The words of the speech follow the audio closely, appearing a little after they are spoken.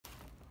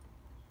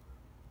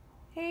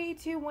Hey,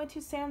 went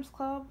to Sam's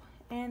Club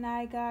and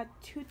I got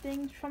two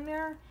things from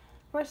there.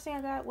 First thing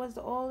I got was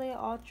the Olay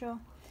Ultra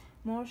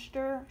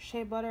Moisture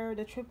Shea Butter,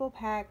 the triple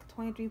pack,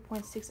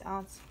 23.6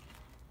 ounce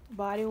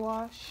body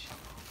wash.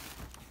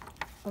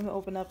 Let me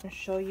open up and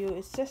show you.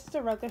 It's just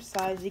the regular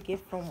size you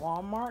get from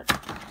Walmart,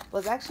 but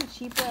it's actually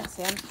cheaper at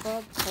Sam's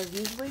Club because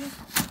usually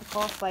it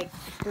costs like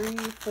 $3,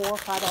 $4,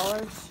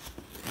 $5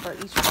 for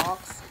each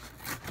box.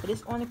 But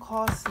this only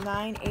costs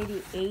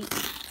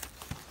 $9.88.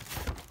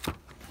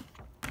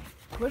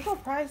 Original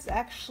price is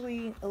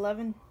actually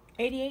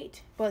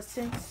 $11.88, but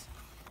since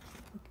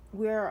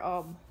we're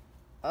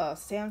a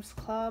Sam's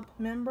Club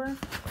member,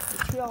 it's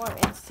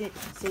 $2 instant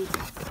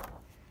savings.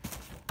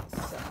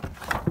 So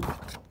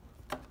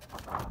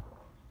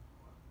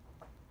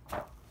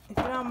if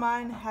you don't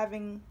mind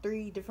having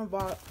three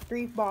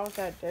bottles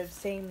that are the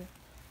same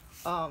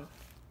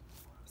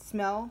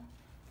smell,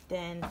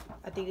 then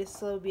I think this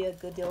will be a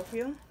good deal for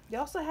you. They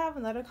also have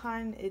another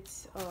kind.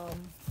 It's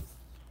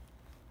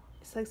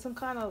like some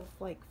kind of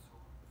like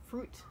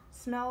fruit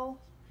smell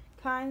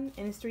kind,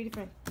 and it's three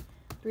different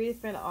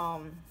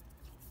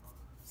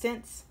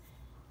scents,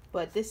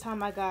 but this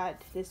time I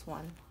got this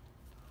one.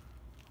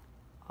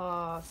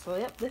 So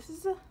yep, this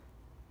is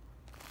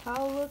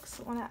how it looks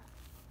on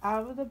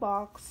out of the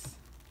box.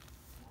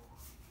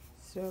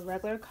 So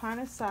regular kind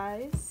of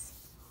size.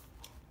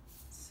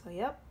 So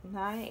yep,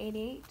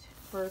 $9.88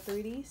 for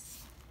 3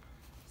 Ds.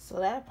 So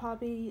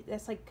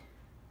that's like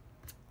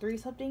 3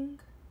 something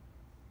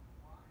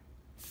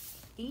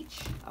each.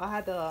 I'll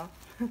have to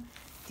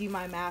do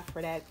my math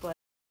for that, but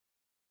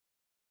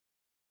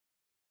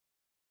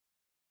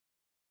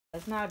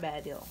it's not a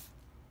bad deal.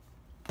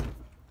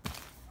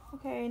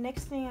 Okay,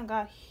 next thing I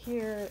got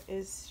here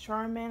is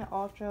Charmin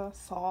Ultra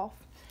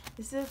Soft.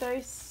 This is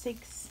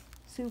 36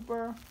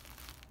 super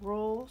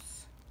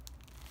rolls.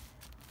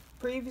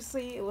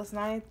 Previously it was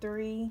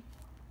 93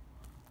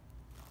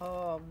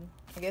 I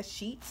guess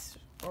sheets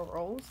or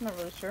rolls, not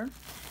really sure,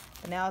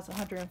 but now it's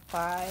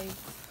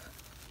 105.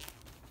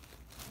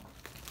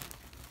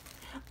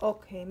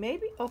 Okay,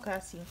 maybe. Okay, I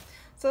see.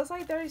 So it's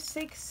like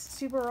 36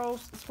 super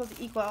rolls. It's supposed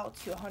to equal out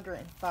to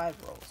 105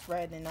 rolls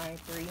rather than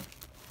 93.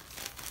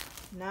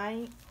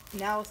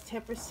 Now it's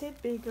 10%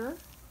 bigger.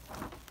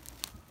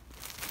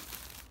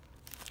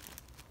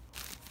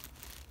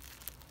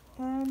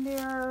 And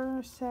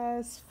there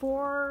says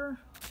 4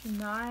 to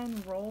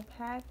 9 roll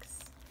packs.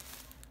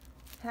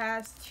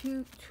 Has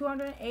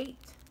 208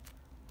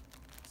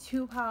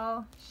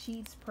 2-pile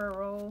sheets per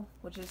roll,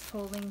 which is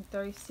totaling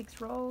 36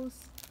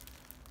 rolls.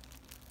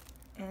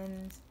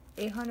 And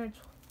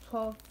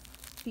 812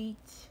 feet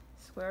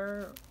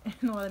square,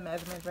 and all the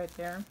measurements right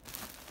there.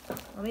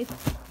 Let me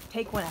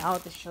take one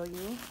out to show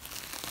you.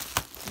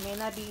 It may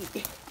not be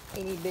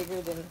any bigger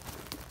than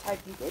type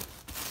you did,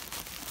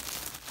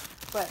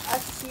 but I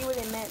see what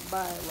they meant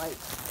by like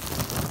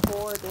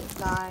 4 to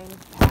 9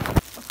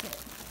 packs. Okay,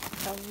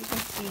 as you can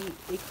see,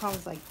 it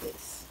comes like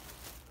this.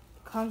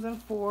 It comes in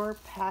 4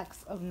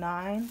 packs of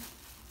 9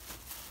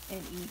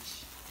 in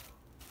each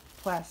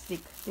plastic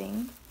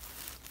thing.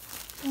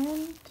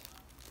 And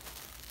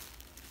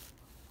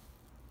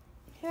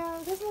yeah,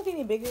 it doesn't look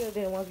any bigger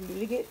than the ones we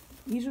usually get.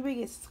 Usually we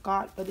get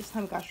Scott, but this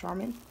time we got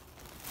Charmin.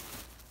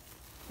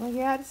 Well,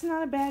 yeah, this is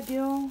not a bad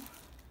deal.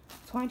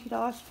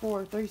 $20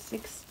 for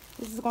 36.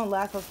 This is gonna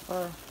last us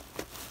for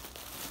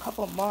a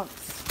couple of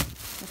months.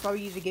 That's why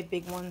we usually get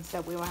big ones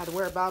that we don't have to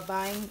worry about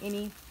buying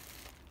any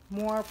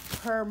more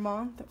per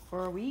month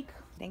or a week.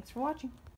 Thanks for watching.